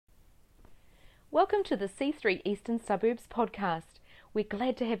Welcome to the C3 Eastern Suburbs podcast. We're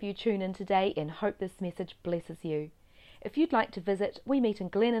glad to have you tune in today and hope this message blesses you. If you'd like to visit, we meet in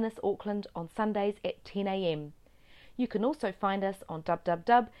Glen Innes, Auckland on Sundays at 10 a.m. You can also find us on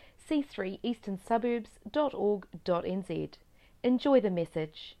www.c3easternsuburbs.org.nz. Enjoy the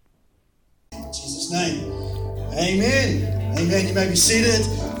message. In Jesus' name. Amen. Amen. You may be seated.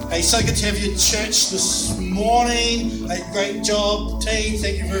 Hey, so good to have you at church this morning. Hey, great job, team.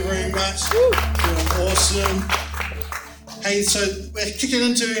 Thank you very, very much. Doing awesome. Hey, so we're kicking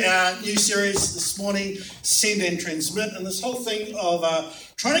into our new series this morning, Send and Transmit, and this whole thing of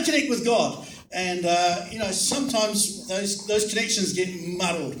trying to connect with God. And, sometimes those connections get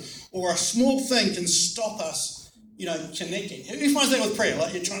muddled, or a small thing can stop us connecting. Who finds that with prayer?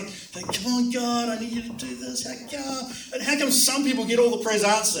 Like you're trying to think, come on, God, I need you to do this. And how come some people get all the prayers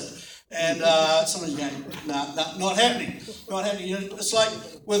answered? And some of you going, nah, not happening. Not happening. It's like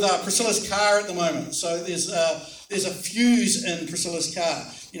with Priscilla's car at the moment. So there's a fuse in Priscilla's car,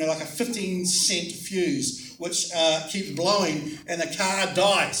 like a 15-cent fuse, which keeps blowing and the car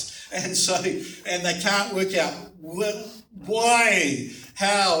dies. And they can't work out why,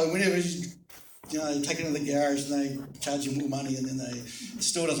 how, and whenever take it to the garage and they charge you more money and then it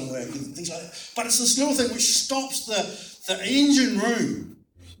still doesn't work and things like that. But it's this little thing which stops the engine room.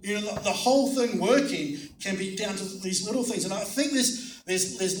 The whole thing working can be down to these little things. And I think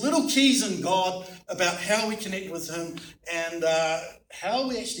there's little keys in God about how we connect with Him and how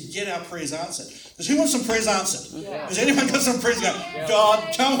we actually get our prayers answered. Because who wants some prayers answered? Yeah. Has anyone got some prayers going? Yeah.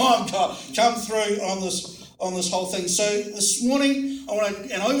 God, come on, God, come through on this whole thing. So this morning,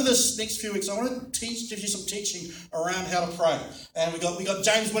 and over this next few weeks, I want to give you some teaching around how to pray. And we got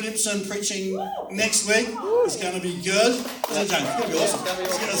James Williamson preaching next week. It's going to be good. Isn't it, James? It's going to be awesome.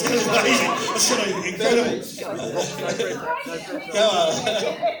 It's going to be amazing. It's going to be incredible. Go on.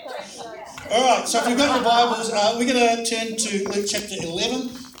 All right, so if you've got your Bibles, we're going to turn to Luke chapter 11.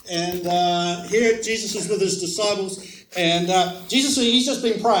 And here Jesus is with his disciples. And Jesus, he's just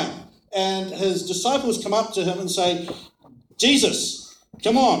been praying. And his disciples come up to him and say, Jesus,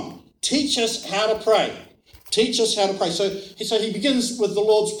 come on, teach us how to pray. Teach us how to pray. So he begins with the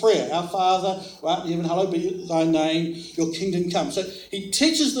Lord's Prayer. Our Father, who art in heaven, hallowed be thy name, your kingdom come. So he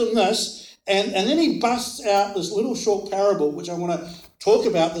teaches them this, and then he busts out this little short parable, which I want to talk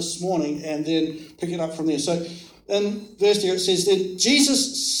about this morning, and then pick it up from there. So in verse here it says, then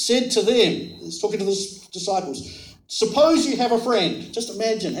Jesus said to them, he's talking to the disciples, suppose you have a friend. Just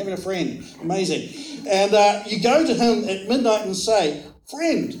imagine having a friend. Amazing. And you go to him at midnight and say,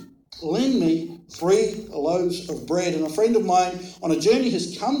 friend, lend me 3 loaves of bread. And a friend of mine on a journey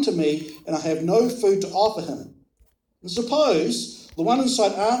has come to me and I have no food to offer him. And suppose the one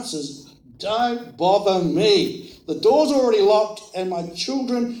inside answers, don't bother me. The door's already locked and my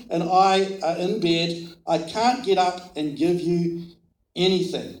children and I are in bed. I can't get up and give you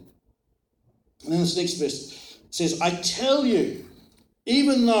anything. And then this next verse. It says, I tell you,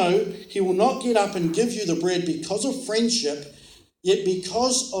 even though he will not get up and give you the bread because of friendship, yet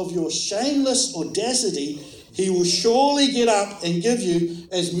because of your shameless audacity, he will surely get up and give you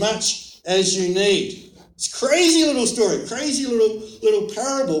as much as you need. It's a crazy little story, crazy little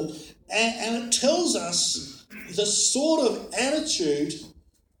parable, and it tells us the sort of attitude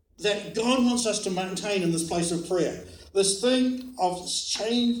that God wants us to maintain in this place of prayer. This thing of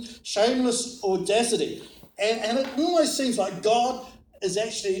shameless audacity. And it almost seems like God is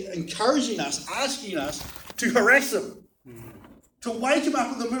actually encouraging us, asking us to harass him, to wake him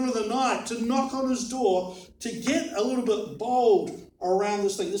up in the middle of the night, to knock on his door, to get a little bit bold around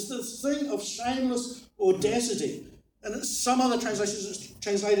this thing. This thing of shameless audacity. And some other translations it's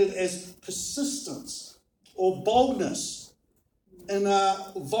translated as persistence or boldness. In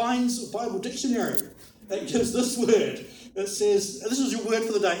Vine's Bible Dictionary, it gives this word. It says, this is your word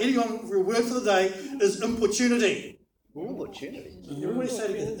for the day. Your word for the day is importunity. Importunity. Everybody say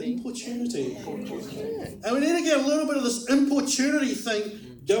it again. Importunity. And we need to get a little bit of this importunity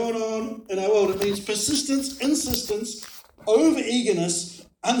thing going on in our world. It means persistence, insistence, over-eagerness,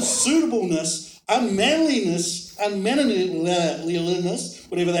 unsuitableness, unmanliness,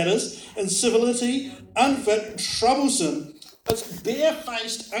 whatever that is, incivility, unfit, troublesome. It's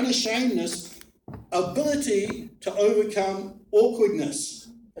barefaced unashamedness, ability to overcome awkwardness.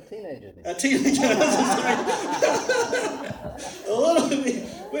 A teenager. A teenager.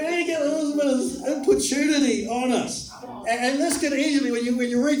 We need to get a little bit of importunity on us. And this could easily, when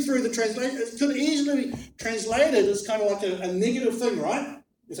you read through the translation, it could easily be translated as kind of like a negative thing, right?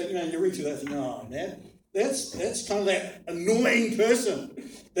 You think, you read through that and think, oh man, that's kind of that annoying person,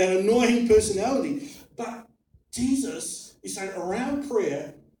 that annoying personality. But Jesus is saying around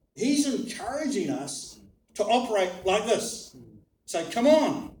prayer, He's encouraging us to operate like this. Say, come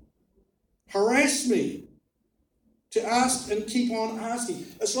on, harass me, to ask and keep on asking.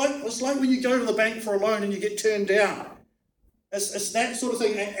 It's like when you go to the bank for a loan and you get turned down. It's that sort of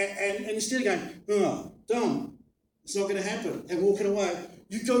thing. And instead of going, oh, don't, it's not going to happen, and walking away,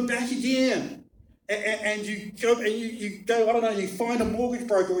 you go back again. And you go, I don't know, you find a mortgage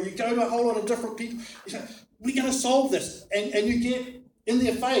broker, or you go to a whole lot of different people. You say, we're going to solve this. And you get in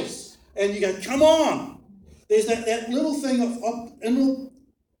their face and you go, come on. There's that little thing of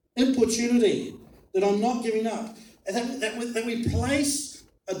importunity that I'm not giving up. And that we place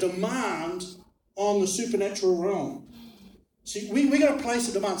a demand on the supernatural realm. See, we got to place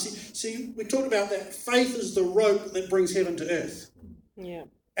a demand. See, we talked about that faith is the rope that brings heaven to earth. Yeah.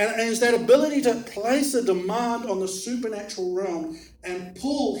 And it's that ability to place a demand on the supernatural realm and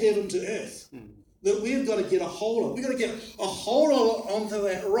pull heaven to earth that we've got to get a hold of. We've got to get a hold of onto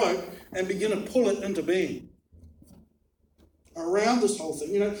that rope and begin to pull it into being. Around this whole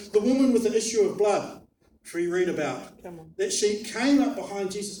thing. You know, the woman with the issue of blood, which we read about, that she came up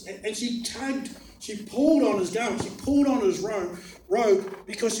behind Jesus and she tugged, she pulled on his garment, she pulled on his robe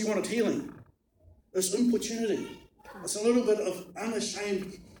because she wanted healing. This importunity. It's a little bit of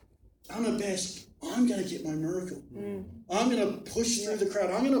unashamed, unabashed, I'm going to get my miracle. I'm going to push through the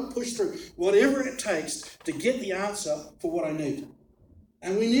crowd. I'm going to push through whatever it takes to get the answer for what I need.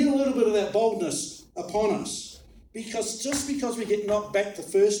 And we need a little bit of that boldness upon us. Because just because we get knocked back the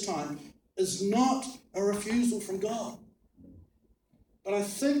first time is not a refusal from God. But I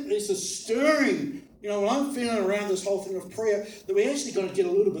think there's a stirring, you know, when I'm feeling around this whole thing of prayer, that we actually got to get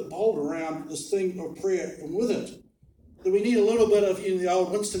a little bit bold around this thing of prayer and with it. That we need a little bit of, you know, the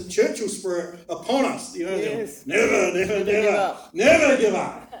old Winston Churchill spirit upon us. You know, yes. Never give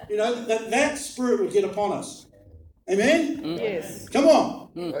up. You know, that spirit would get upon us. Amen? Yes. Come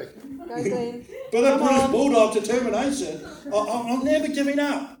on. Go, Glenn. But that British bulldog determination, I'm never giving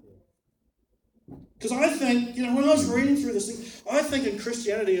up. Because I think, you know, when I was reading through this thing, I think in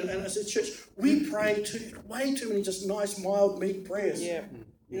Christianity and as a church, we pray way too many just nice, mild, meek prayers. Yeah.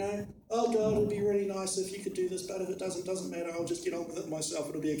 You know, oh God, it'd be really nice if you could do this, but if it doesn't matter, I'll just get on with it myself,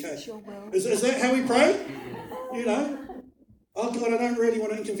 it'll be okay. Sure will. Is that how we pray? You know? Oh God, I don't really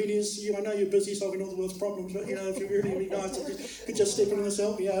want to inconvenience you. I know you're busy solving all the world's problems, but you know, if you're really nice, I could just step in and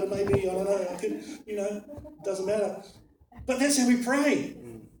help me out, and maybe, I don't know, I could, you know, doesn't matter. But that's how we pray.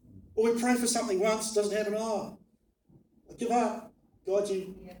 Or we pray for something once, doesn't happen, I give up. God,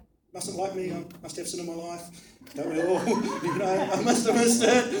 you mustn't like me, I must have sin in my life. Don't we all? You know, I must have missed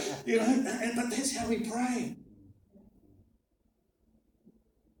it. You know, but that's how we pray.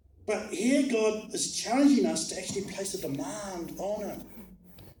 But here God is challenging us to actually place a demand on Him.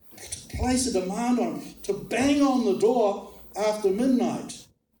 To place a demand on Him. To bang on the door after midnight.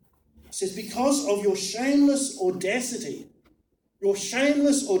 It says, because of your shameless audacity,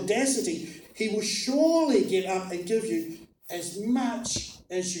 He will surely get up and give you as much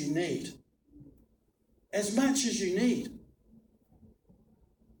as you need. As much as you need.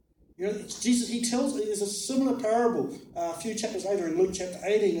 You know, Jesus, He tells, there's a similar parable a few chapters later in Luke chapter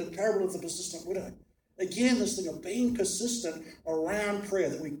 18, the parable of the persistent widow. Again, this thing of being persistent around prayer,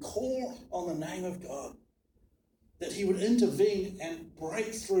 that we call on the name of God, that He would intervene and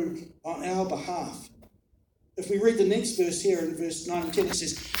break through on our behalf. If we read the next verse here in verse 9 and 10, it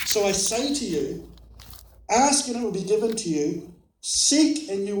says, so I say to you, ask and it will be given to you, seek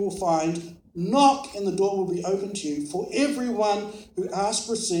and you will find, knock and the door will be opened to you. For everyone who asks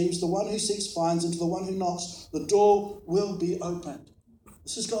receives, the one who seeks finds, and to the one who knocks, the door will be opened.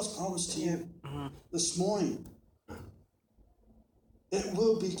 This is God's promise to you this morning. It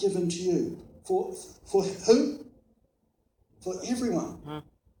will be given to you. For who? For everyone.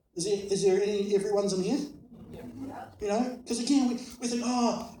 Is there any everyone's in here? You know, because again, we think,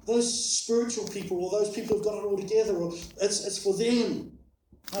 those spiritual people or those people who've got it all together, or it's for them.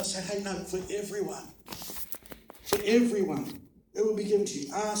 I say, hey, no, for everyone. For everyone. It will be given to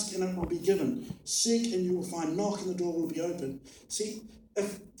you. Ask and it will be given. Seek and you will find. Knock and the door will be open. See,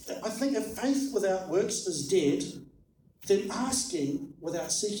 I think if faith without works is dead, then asking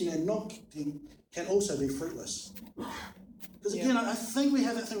without seeking and knocking can also be fruitless. Because again, I think we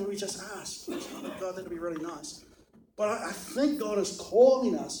have that thing where we just ask. Oh, God, that'd be really nice. But I think God is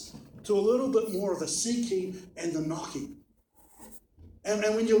calling us to a little bit more of the seeking and the knocking. And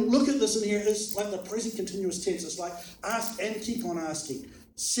when you look at this in here, it's like the present continuous tense. It's like ask and keep on asking.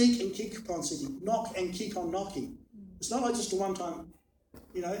 Seek and keep on seeking. Knock and keep on knocking. It's not like just a one-time,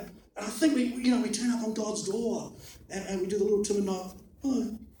 you know. And I think we turn up on God's door and we do the little timid knock.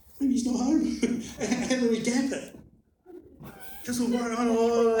 Oh, maybe He's not home. And then we gap it. Because we're worried,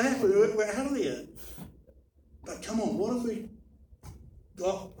 it. But come on, what if we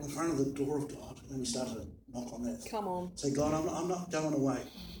got in front of the door of God and we started to knock on that? Come on. Say, God, I'm not going away.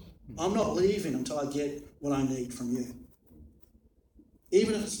 I'm not leaving until I get what I need from you.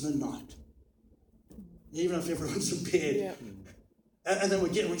 Even if it's midnight. Even if everyone's in bed. Yeah. And then we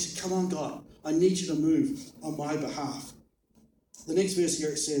say, come on, God, I need you to move on my behalf. The next verse here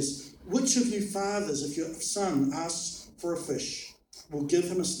it says, which of you fathers, if your son asks for a fish, will give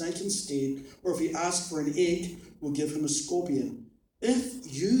him a snake instead, or if he asks for an egg, will give him a scorpion? If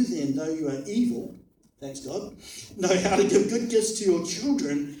you then, though you are evil, thanks God, know how to give good gifts to your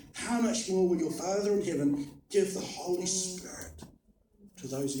children, how much more will your Father in heaven give the Holy Spirit to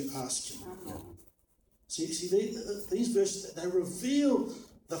those who ask him? See, these verses, they reveal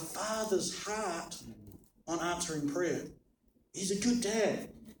the Father's heart on answering prayer. He's a good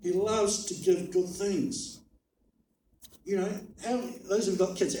dad. He loves to give good things. You know, those who've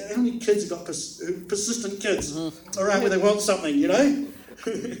got kids, how many kids have got persistent kids around where they want something, you know?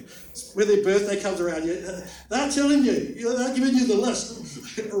 When their birthday comes around, they're telling you, they're giving you the list.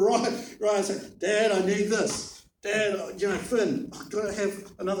 right, say, Dad, I need this. Dad, Finn, I've got to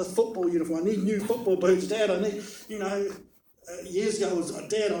have another football uniform. I need new football boots. Dad, I need, years ago it was,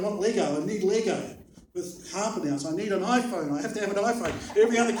 Dad, I want Lego. I need Lego. With Harper now, so I need an iPhone. I have to have an iPhone.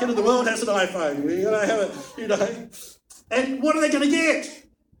 Every other kid in the world has an iPhone. You gotta have it, And what are they going to get?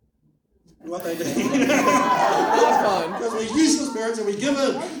 What they do. Because we're useless parents and we give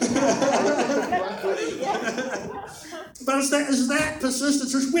it. But it's that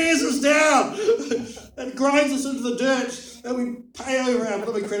persistence which wears us down. It grinds us into the dirt. And we pay over our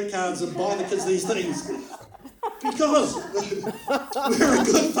living credit cards and buy the kids these things. Because we're a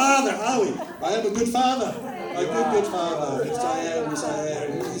good father, are we? I am a good father. A good father. Yes, I am. Yes, I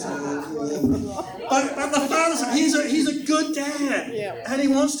am. But the Father, he's a good dad. Yeah. And he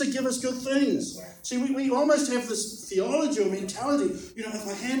wants to give us good things. See, we almost have this theology or mentality, if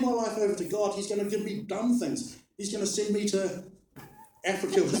I hand my life over to God, he's going to give me dumb things. He's going to send me to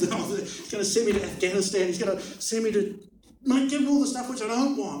Africa. He's going to send me to Afghanistan. He's going to send me to give all the stuff which I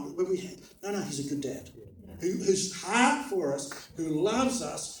don't want. No, he's a good dad. Whose heart for us, who loves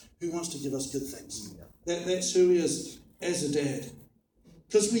us, who wants to give us good things. That's who he is as a dad.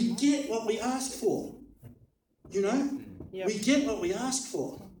 Because we get what we ask for. Yep. We get what we ask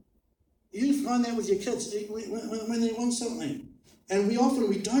for. You find that with your kids when they want something. And we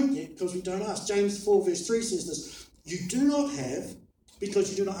don't get because we don't ask. James 4 verse 3 says this, you do not have because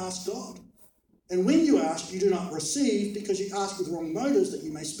you do not ask God. And when you ask, you do not receive because you ask with wrong motives that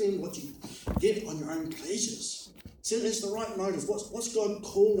you may spend what you get on your own pleasures. So it's the right motive. What's God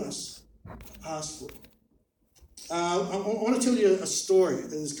called us to ask for? I want to tell you a story.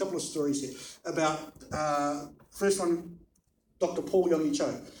 There's a couple of stories here about, first one, Dr. Paul Yonggi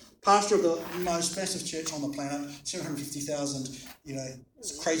Cho, pastor of the most massive church on the planet, 750,000,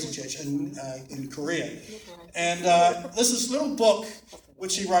 it's a crazy church in Korea. And there's this little book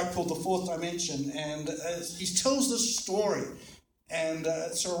which he wrote called The Fourth Dimension, and he tells this story, and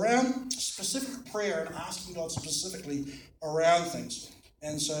it's around specific prayer and asking God specifically around things.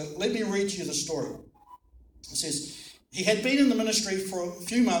 And so let me read you the story. It says, he had been in the ministry for a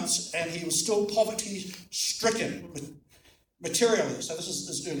few months and he was still poverty-stricken materially. So this is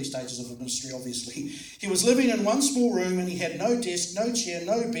his early stages of the ministry, obviously. He was living in one small room and he had no desk, no chair,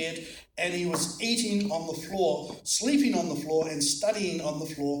 no bed, and he was eating on the floor, sleeping on the floor, and studying on the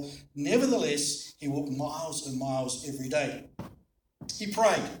floor. Nevertheless, he walked miles and miles every day. He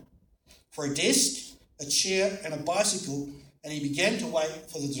prayed for a desk, a chair, and a bicycle, and he began to wait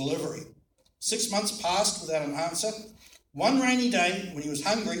for the delivery. 6 months passed without an answer. One rainy day, when he was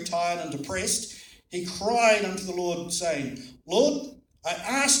hungry, tired, and depressed, he cried unto the Lord, saying, Lord, I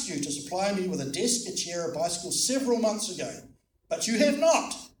asked you to supply me with a desk, a chair, a bicycle several months ago, but you have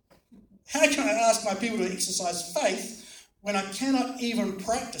not. How can I ask my people to exercise faith when I cannot even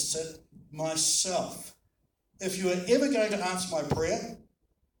practice it myself? If you are ever going to answer my prayer,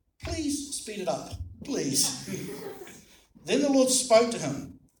 please speed it up, please. Then the Lord spoke to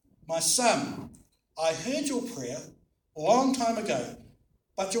him, my son, I heard your prayer a long time ago,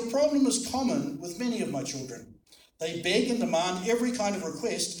 but your problem is common with many of my children. They beg and demand every kind of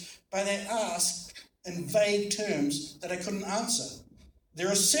request, but they ask in vague terms that I couldn't answer. There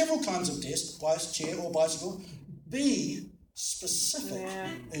are several kinds of desk, chair or bicycle. Be specific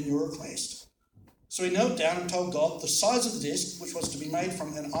in your request. So he knelt down and told God the size of the desk, which was to be made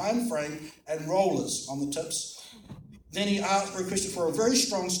from an iron frame and rollers on the tips. Then he requested for a very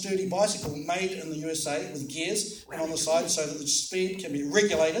strong, sturdy bicycle made in the USA with gears and on the side so that the speed can be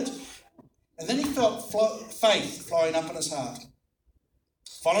regulated. And then he felt faith flowing up in his heart.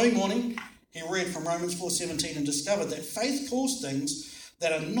 Following morning, he read from Romans 4:17 and discovered that faith calls things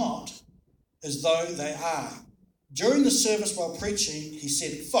that are not as though they are. During the service while preaching, he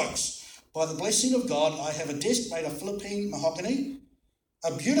said, "Folks, by the blessing of God, I have a desk made of Philippine mahogany,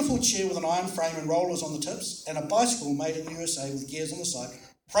 a beautiful chair with an iron frame and rollers on the tips, and a bicycle made in the USA with gears on the side.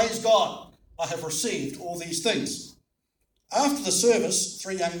 Praise God, I have received all these things." After the service,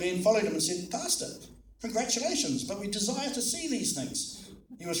 3 young men followed him and said, "Pastor, congratulations, but we desire to see these things."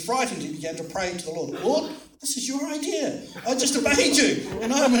 He was frightened and began to pray to the Lord. "Lord, this is your idea. I just obeyed you,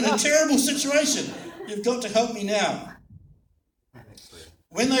 and I'm in a terrible situation. You've got to help me now."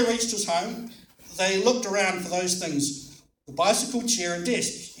 When they reached his home, they looked around for those things, the bicycle, chair, and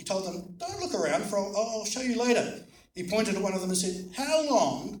desk. He told them, "Don't look around, for I'll show you later." He pointed at one of them and said, "How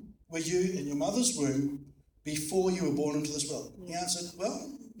long were you in your mother's womb before you were born into this world?" He answered,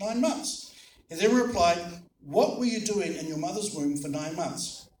 "Well, 9 months." He then replied, "What were you doing in your mother's womb for 9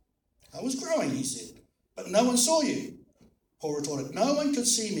 months?" "I was growing," he said, "but no one saw you." Paul retorted, "No one could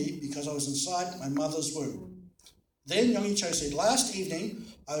see me because I was inside my mother's womb." Then Yonggi Cho said, "Last evening,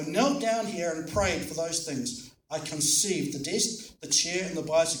 I knelt down here and prayed for those things. I conceived the desk, the chair, and the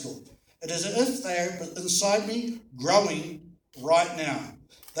bicycle. It is as if they are inside me, growing right now.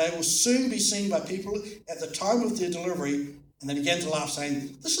 They will soon be seen by people at the time of their delivery." And they began to laugh,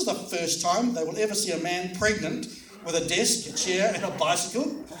 saying, "This is the first time they will ever see a man pregnant with a desk, a chair, and a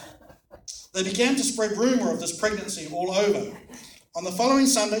bicycle." They began to spread rumour of this pregnancy all over. On the following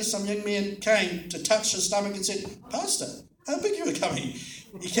Sunday, some young men came to touch his stomach and said, "Pastor, how big you were coming."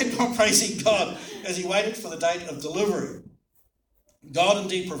 He kept on praising God as he waited for the date of delivery. God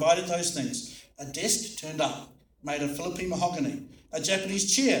indeed provided those things. A desk turned up, made of Philippine mahogany, a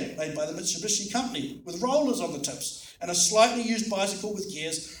Japanese chair made by the Mitsubishi company with rollers on the tips, and a slightly used bicycle with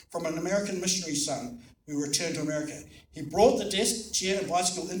gears from an American missionary son who returned to America. He brought the desk, chair, and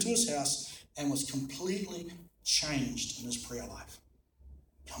bicycle into his house and was completely changed in his prayer life.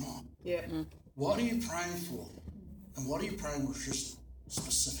 Come on. Yeah. What are you praying for? And what are you praying with just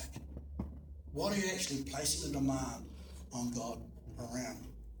specific? What are you actually placing a demand on God around?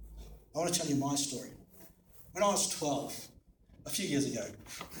 I want to tell you my story. When I was 12, a few years ago,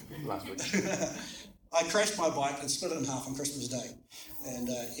 Last week. I crashed my bike and split it in half on Christmas Day and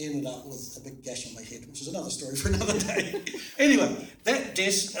ended up with a big gash on my head, which is another story for another day. Anyway, that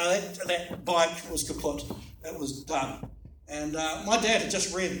desk, that bike was kaput. It was done. And my dad had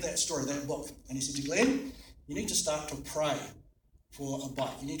just read that story, that book, and he said to Glenn, "You need to start to pray for a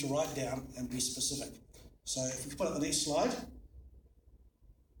bike. You need to write down and be specific." So if we could put up the next slide.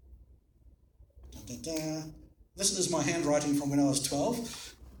 Dun, dun, dun. This is my handwriting from when I was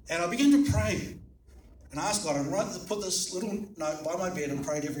 12. And I began to pray and asked God, and put this little note by my bed and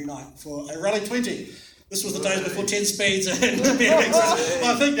prayed every night for a Rally 20. This was the days before 10 speeds and BMX.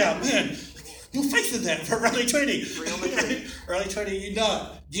 I think now, man, your faith in that for Rally 20. Rally 20, you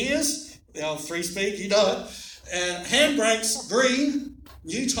know it. Gears, the old 3-speed, you know it. And handbrakes, green,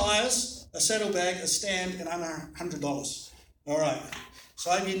 new tyres, a saddlebag, a stand, and under $100. All right.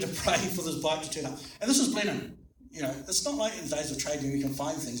 So I began to pray for this bike to turn up. And this is Blenheim. You know, it's not like in the days of trade where we can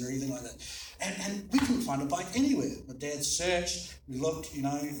find things or anything like that. And we couldn't find a bike anywhere. My dad searched, we looked, you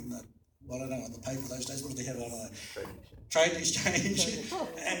know, in the, I don't know, in the paper those days, what did they have? I don't know. Trade exchange.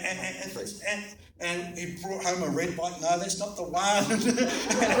 and he brought home a red bike. No, that's not the one.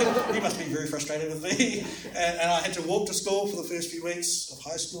 He must be very frustrated with me. And I had to walk to school for the first few weeks of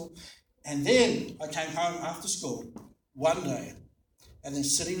high school. And then I came home after school one day, and then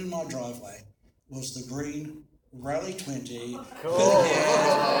sitting in my driveway was the green Rally 20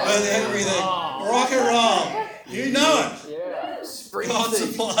 with everything. Rock and roll. You know it. Yeah. God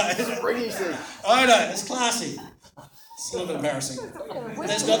supplied. Springy. I know, it's classy. It's a little bit embarrassing.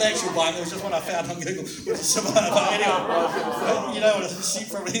 That's not the actual bike, it was just one I found on Google. Which is similar. But anyway, you know what I see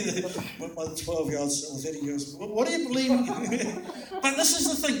from me, my 12-year-olds or 13-year-olds. What do you believe? But this is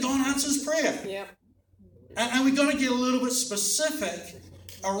the thing, God answers prayer. Yeah. And we've got to get a little bit specific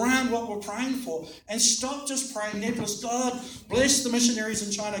around what we're praying for and stop just praying nebulous. God bless the missionaries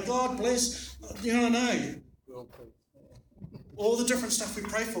in China. God bless, all the different stuff we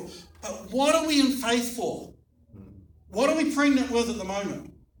pray for. But what are we in faith for? What are we pregnant with at the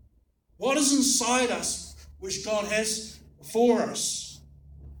moment? What is inside us which God has for us?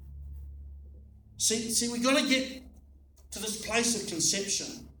 See, we've got to get to this place of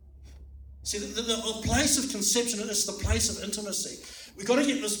conception. See, the place of conception is the place of intimacy. We've got to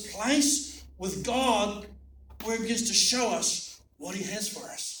get this place with God where He begins to show us what He has for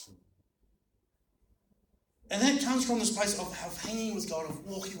us. And that comes from this place of hanging with God, of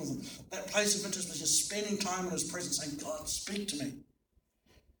walking with Him. That place of intimacy, just spending time in His presence, saying, God, speak to me.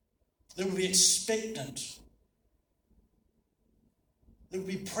 that would be expectant, that would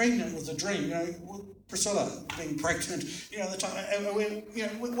be pregnant with the dream. With Priscilla being pregnant, the time.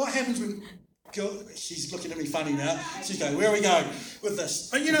 And what happens when girl? She's looking at me funny now. She's going, "Where are we going with this?"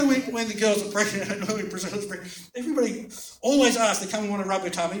 But when the girls are pregnant and when Priscilla's pregnant, everybody always asks. They come and want to rub her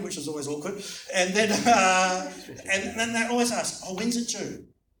tummy, which is always awkward. And then they always ask, "Oh, when's it due?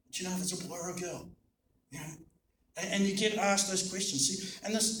 Do you know if it's a boy or a girl?" And you get asked those questions. See,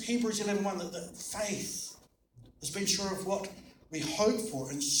 and this Hebrews 11:1, that faith has been sure of what we hope for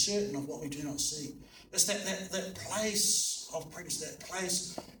and certain of what we do not see. It's that place of pregnancy, that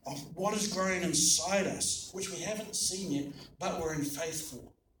place of what is growing inside us, which we haven't seen yet, but we're in faith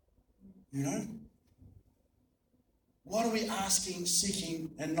for. What are we asking,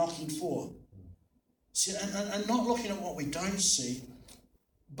 seeking, and knocking for? See, and not looking at what we don't see,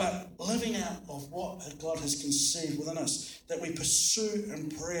 but living out of what God has conceived within us, that we pursue in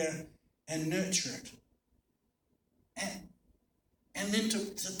prayer and nurture it. And then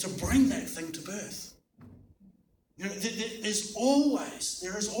to bring that thing to birth. There is always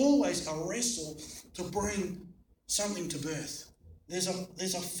a wrestle to bring something to birth. There's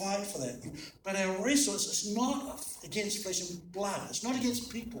a fight for that. But our wrestle is not against flesh and blood. It's not against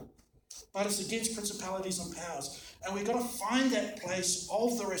people. But it's against principalities and powers. And we've got to find that place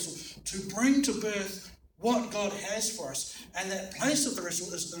of the wrestle to bring to birth what God has for us. And that place of the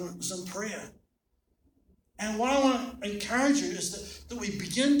wrestle is in prayer. And what I want to encourage you is that we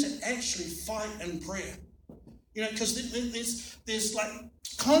begin to actually fight in prayer. Because there's like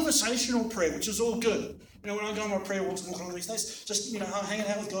conversational prayer, which is all good. When I go on my prayer walks and walk along these days, just, I'm hanging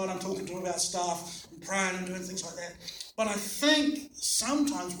out with God, I'm talking to him about stuff, and praying and doing things like that. But I think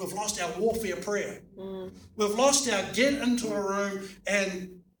sometimes we've lost our warfare prayer. We've lost our get into a room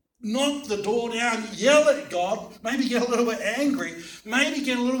and knock the door down, yell at God, maybe get a little bit angry, maybe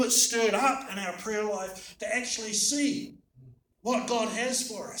get a little bit stirred up in our prayer life to actually see what God has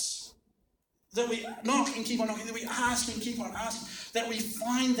for us. That we knock and keep on knocking, that we ask and keep on asking, that we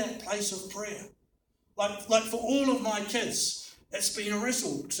find that place of prayer. Like for all of my kids, it's been a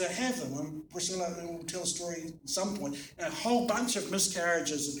wrestle to have them. And Priscilla will tell a story at some point. A whole bunch of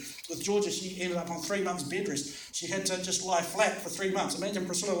miscarriages. With Georgia, she ended up on 3 months bed rest. She had to just lie flat for 3 months. Imagine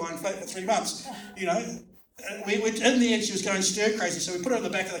Priscilla lying flat for 3 months. In the end, she was going stir crazy, so we put her in the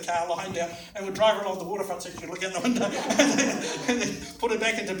back of the car, lying down, and we'd drive her along the waterfront so she could look out the window, and then put her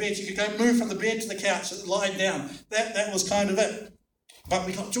back into bed. She could go move from the bed to the couch, lying down. That was kind of it. But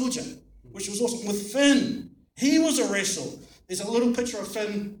we got Georgia, which was awesome. With Finn, he was a wrestle. There's a little picture of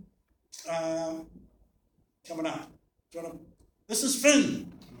Finn coming up. This is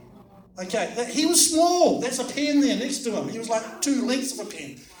Finn. Okay, he was small. That's a pen there next to him. He was like 2 lengths of a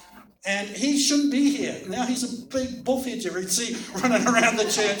pen. And he shouldn't be here. Now he's a big bullhead you see running around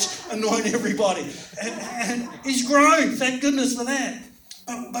the church, annoying everybody. And he's grown, thank goodness for that.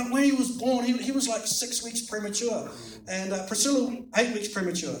 But when he was born, he was like 6 weeks premature. And Priscilla, 8 weeks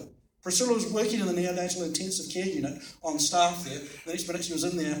premature. Priscilla was working in the neonatal intensive care unit on staff there. The next minute she was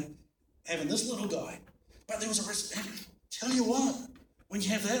in there having this little guy. But there was a risk. And tell you what, when you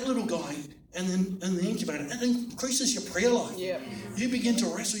have that little guy, and then in the incubator, it increases your prayer life. Yeah. You begin to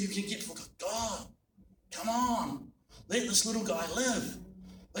wrestle, you can get for God, come on, let this little guy live.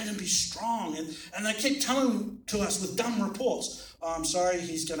 Let him be strong. And they keep telling to us with dumb reports, I'm sorry,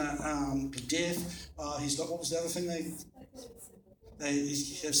 he's going to be deaf. He's got, what was the other thing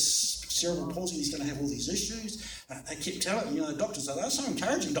he has cerebral palsy, he's going to have all these issues. They keep telling, the doctors, they're so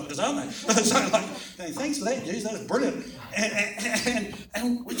encouraging doctors, aren't they? So thanks for that, Jesus, that was brilliant.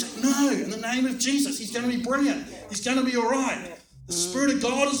 And we say, no, in the name of Jesus, he's going to be brilliant. He's going to be all right. The Spirit of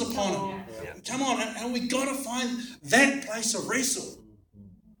God is upon him. Come on, and we've got to find that place of wrestle.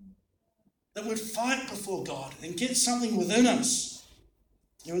 That would fight before God and get something within us.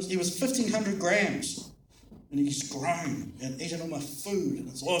 He was 1,500 grams. And he's grown and eaten all my food, and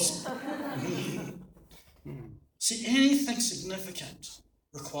it's awesome. See, anything significant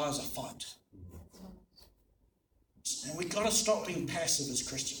requires a fight. And we've got to stop being passive as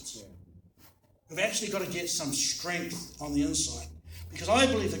Christians. We've actually got to get some strength on the inside. Because I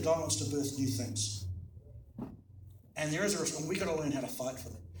believe that God wants to birth new things. And there is a risk, and we've got to learn how to fight for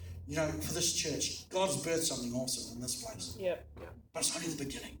them. For this church, God's birthed something awesome in this place. Yep. But it's only the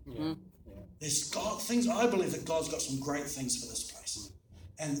beginning. Mm-hmm. There's things, I believe that God's got some great things for this place.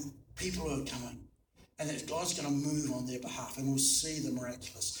 And people who are coming. And that God's going to move on their behalf. And we'll see the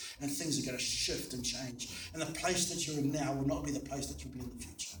miraculous. And things are going to shift and change. And the place that you're in now will not be the place that you'll be in the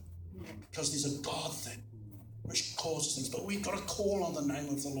future. Because there's a God thing which causes things. But we've got to call on the name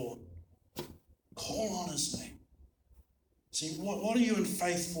of the Lord. Call on his name. See, what are you in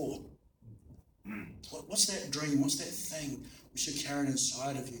faith for? What's that dream? What's that thing which you're carrying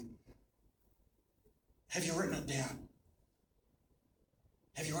inside of you? Have you written it down?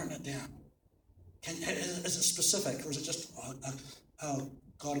 Have you written it down? Is it specific, or is it just, oh,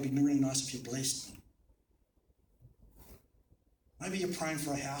 God, it'd be really nice if you blessed me? Maybe you're praying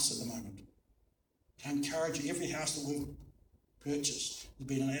for a house at the moment. I encourage you, every house that we've purchased has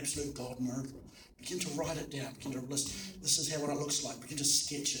been an absolute God miracle. Begin to write it down. Begin to list, this is what it looks like. Begin to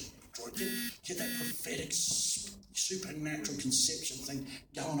sketch it. Draw it. Get that prophetic, supernatural conception thing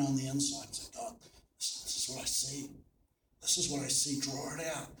going on the inside. Say, God, this is what I see. This is what I see. Draw it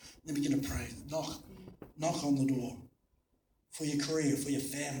out. Then begin to pray. Knock on the door. For your career, for your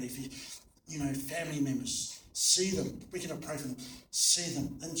family, for your, family members. See them. Begin to pray for them. See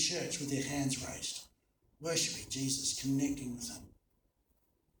them in church with their hands raised. Worshipping Jesus, connecting with him.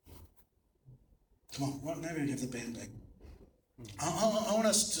 Come on, maybe we have the band back. I want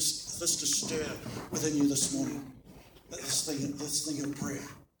us this to stir within you this morning. Let's think of prayer.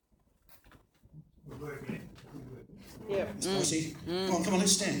 Yeah. Come on,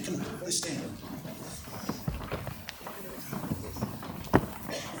 let's stand. Come on, let's stand.